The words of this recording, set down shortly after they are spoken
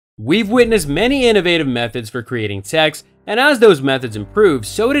We've witnessed many innovative methods for creating text, and as those methods improved,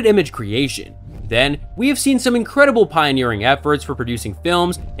 so did image creation. Then, we have seen some incredible pioneering efforts for producing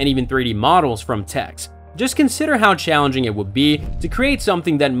films and even 3D models from text. Just consider how challenging it would be to create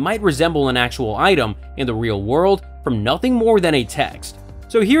something that might resemble an actual item in the real world from nothing more than a text.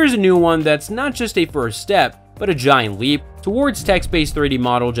 So here's a new one that's not just a first step, but a giant leap towards text-based 3D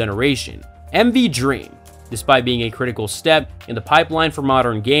model generation, MVDream. Despite being a critical step in the pipeline for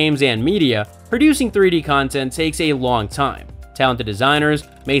modern games and media, producing 3D content takes a long time. Talented designers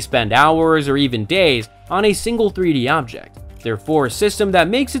may spend hours or even days on a single 3D object. Therefore, a system that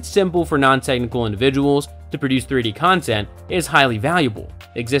makes it simple for non-technical individuals to produce 3D content is highly valuable.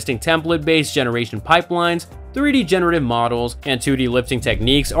 Existing template-based generation pipelines, 3D generative models, and 2D lifting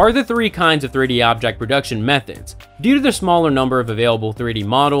techniques are the three kinds of 3D object production methods. Due to the smaller number of available 3D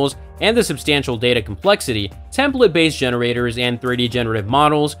models and the substantial data complexity, template-based generators and 3D generative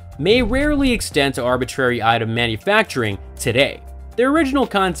models may rarely extend to arbitrary item manufacturing today. Their original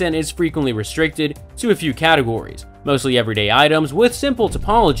content is frequently restricted to a few categories, mostly everyday items with simple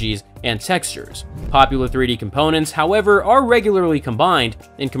topologies and textures. Popular 3D components, however, are regularly combined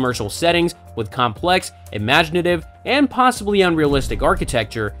in commercial settings with complex, imaginative, and possibly unrealistic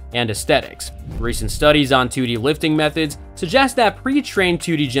architecture and aesthetics. Recent studies on 2D lifting methods suggest that pre-trained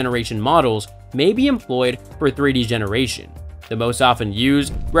 2D generation models may be employed for 3D generation. The most often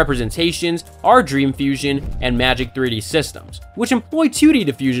used representations are Dream Fusion and Magic 3D systems, which employ 2D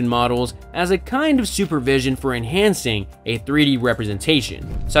diffusion models as a kind of supervision for enhancing a 3D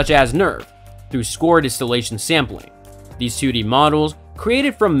representation, such as NERV, through score distillation sampling. These 2D models,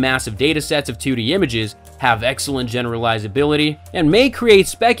 created from massive datasets of 2D images, have excellent generalizability and may create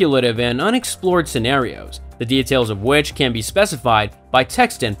speculative and unexplored scenarios, the details of which can be specified by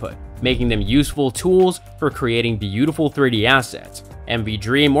text input, making them useful tools for creating beautiful 3D assets.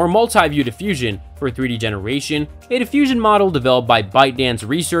 MVDream or multi-view diffusion for 3D generation, a diffusion model developed by ByteDance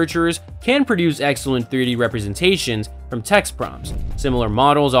researchers, can produce excellent 3D representations from text prompts. Similar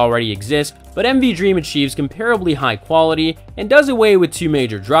models already exist, but MVDream achieves comparably high quality and does away with two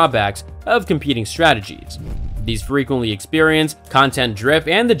major drawbacks of competing strategies. These frequently experience content drift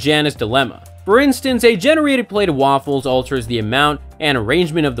and the Janus dilemma. For instance, a generated plate of waffles alters the amount and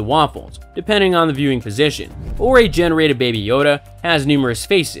arrangement of the waffles, depending on the viewing position, or a generated Baby Yoda has numerous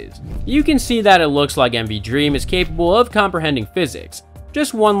faces. You can see that it looks like MVDream is capable of comprehending physics.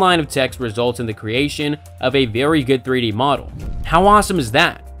 Just one line of text results in the creation of a very good 3D model. How awesome is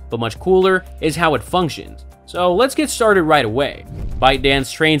that? But much cooler is how it functions. So let's get started right away.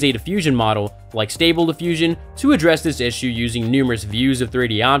 ByteDance trains a diffusion model like Stable Diffusion to address this issue using numerous views of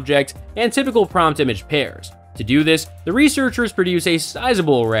 3D objects and typical prompt image pairs. To do this, the researchers produce a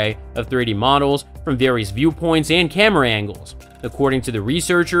sizable array of 3D models from various viewpoints and camera angles. According to the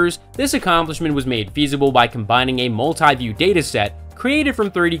researchers, this accomplishment was made feasible by combining a multi-view dataset created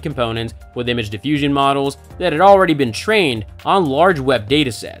from 3D components with image diffusion models that had already been trained on large web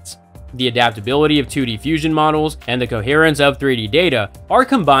datasets. The adaptability of 2D fusion models and the coherence of 3D data are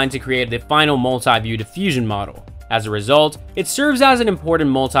combined to create the final multi-view diffusion model. As a result, it serves as an important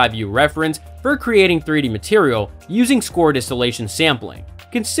multi-view reference for creating 3D material using score distillation sampling,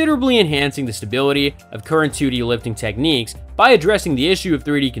 considerably enhancing the stability of current 2D lifting techniques by addressing the issue of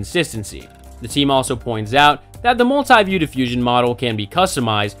 3D consistency. The team also points out that the multi-view diffusion model can be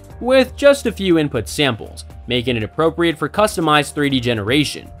customized with just a few input samples, making it appropriate for customized 3D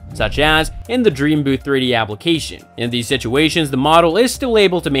generation, such as in the Dream Booth 3D application. In these situations, the model is still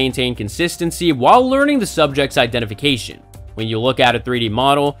able to maintain consistency while learning the subject's identification. When you look at a 3D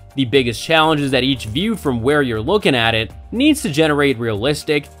model, the biggest challenge is that each view from where you're looking at it needs to generate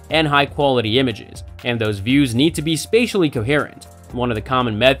realistic and high-quality images, and those views need to be spatially coherent. One of the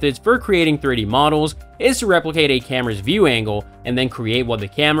common methods for creating 3D models is to replicate a camera's view angle and then create what the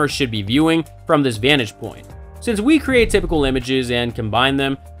camera should be viewing from this vantage point. Since we create typical images and combine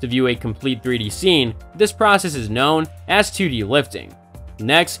them to view a complete 3D scene, this process is known as 2D lifting.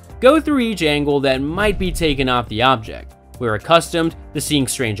 Next, go through each angle that might be taken off the object. We're accustomed to seeing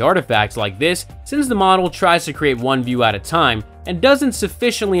strange artifacts like this since the model tries to create one view at a time and doesn't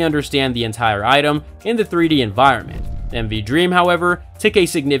sufficiently understand the entire item in the 3D environment. MVDream, however, took a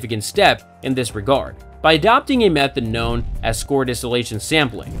significant step in this regard by adopting a method known as score distillation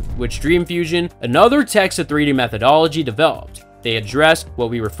sampling, which Dream Fusion, another text-to-3D methodology, developed. They addressed what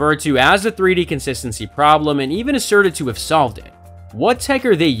we refer to as the 3D consistency problem and even asserted to have solved it. What tech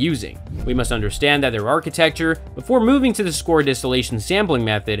are they using? We must understand that their architecture, before moving to the score distillation sampling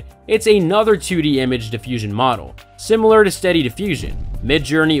method, it's another 2D image diffusion model, similar to Steady Diffusion,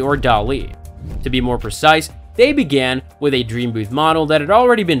 Midjourney, or DALL-E. To be more precise, they began with a DreamBooth model that had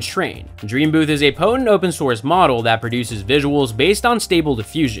already been trained. DreamBooth is a potent open source model that produces visuals based on stable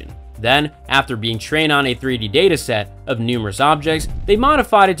diffusion. Then, after being trained on a 3D dataset of numerous objects, they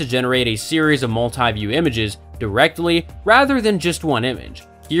modified it to generate a series of multi-view images directly rather than just one image.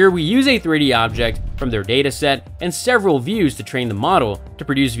 Here, we use a 3D object from their dataset and several views to train the model to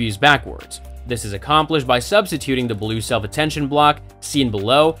produce views backwards. This is accomplished by substituting the blue self-attention block seen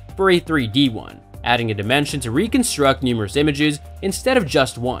below for a 3D one, adding a dimension to reconstruct numerous images instead of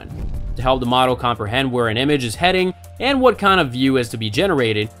just one. To help the model comprehend where an image is heading and what kind of view is to be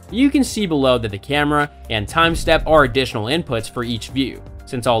generated, you can see below that the camera and time step are additional inputs for each view.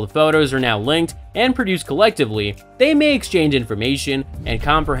 Since all the photos are now linked and produced collectively, they may exchange information and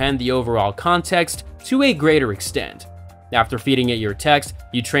comprehend the overall context to a greater extent. After feeding it your text,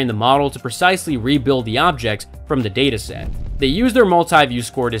 you train the model to precisely rebuild the objects from the dataset. They use their multi-view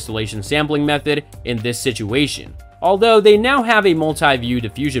score distillation sampling method in this situation, although they now have a multi-view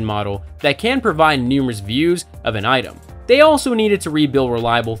diffusion model that can provide numerous views of an item. They also needed to rebuild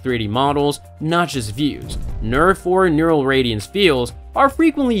reliable 3D models, not just views. NeRF or neural radiance fields are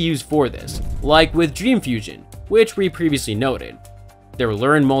frequently used for this, like with Dream Fusion, which we previously noted. Their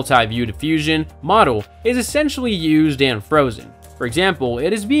learned multi-view diffusion model is essentially used and frozen. For example,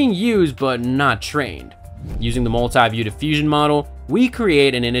 it is being used but not trained. Using the multi-view diffusion model, we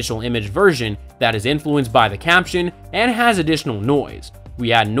create an initial image version that is influenced by the caption and has additional noise.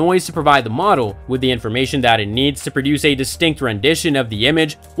 We add noise to provide the model with the information that it needs to produce a distinct rendition of the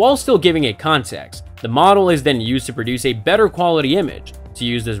image while still giving it context. The model is then used to produce a better quality image. To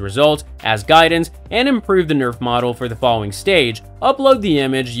use this result as guidance and improve the NeRF model for the following stage, upload the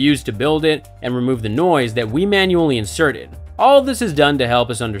image used to build it and remove the noise that we manually inserted. All of this is done to help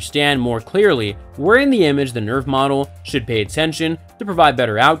us understand more clearly where in the image the NeRF model should pay attention to provide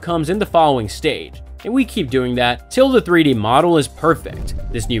better outcomes in the following stage. And we keep doing that till the 3D model is perfect.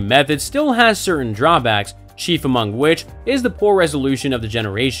 This new method still has certain drawbacks, chief among which is the poor resolution of the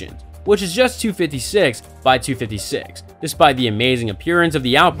generations, which is just 256 by 256, despite the amazing appearance of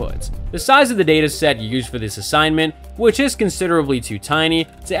the outputs. The size of the dataset used for this assignment, which is considerably too tiny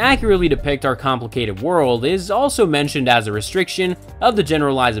to accurately depict our complicated world, is also mentioned as a restriction of the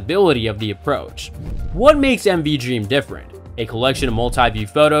generalizability of the approach. What makes MVDream different? A collection of multi-view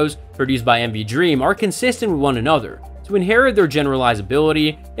photos produced by MVDream are consistent with one another. To inherit their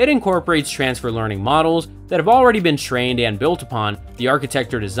generalizability, it incorporates transfer learning models that have already been trained and built upon the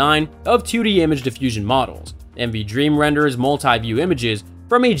architecture design of 2D image diffusion models. MVDream renders multi-view images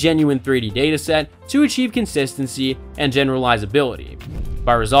from a genuine 3D dataset to achieve consistency and generalizability.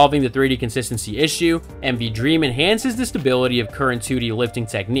 By resolving the 3D consistency issue, MVDream enhances the stability of current 2D lifting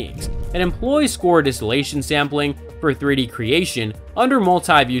techniques and employs score distillation sampling for 3D creation under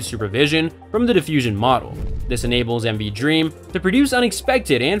multi-view supervision from the diffusion model. This enables MVDream to produce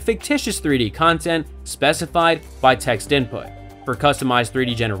unexpected and fictitious 3D content specified by text input. For customized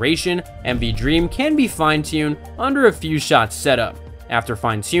 3D generation, MVDream can be fine-tuned under a few shots setup. After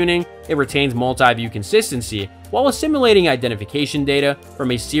fine-tuning, it retains multi-view consistency while assimilating identification data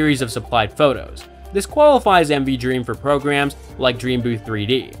from a series of supplied photos. This qualifies MVDream for programs like DreamBooth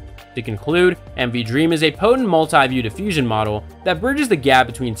 3D. To conclude, MVDream is a potent multi-view diffusion model that bridges the gap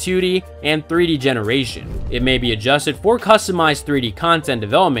between 2D and 3D generation. It may be adjusted for customized 3D content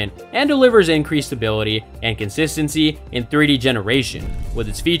development and delivers increased stability and consistency in 3D generation. With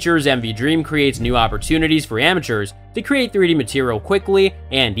its features, MVDream creates new opportunities for amateurs to create 3D material quickly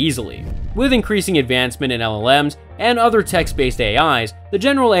and easily. With increasing advancement in LLMs and other text-based AIs, the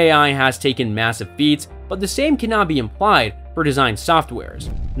general AI has taken massive feats, but the same cannot be implied for design softwares.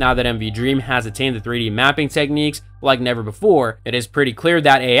 Now that MVDream has attained the 3D mapping techniques like never before, it is pretty clear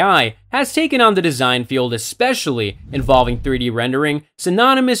that AI has taken on the design field, especially involving 3D rendering,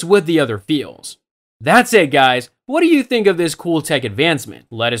 synonymous with the other fields. That's it, guys. What do you think of this cool tech advancement?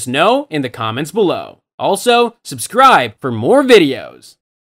 Let us know in the comments below. Also, subscribe for more videos.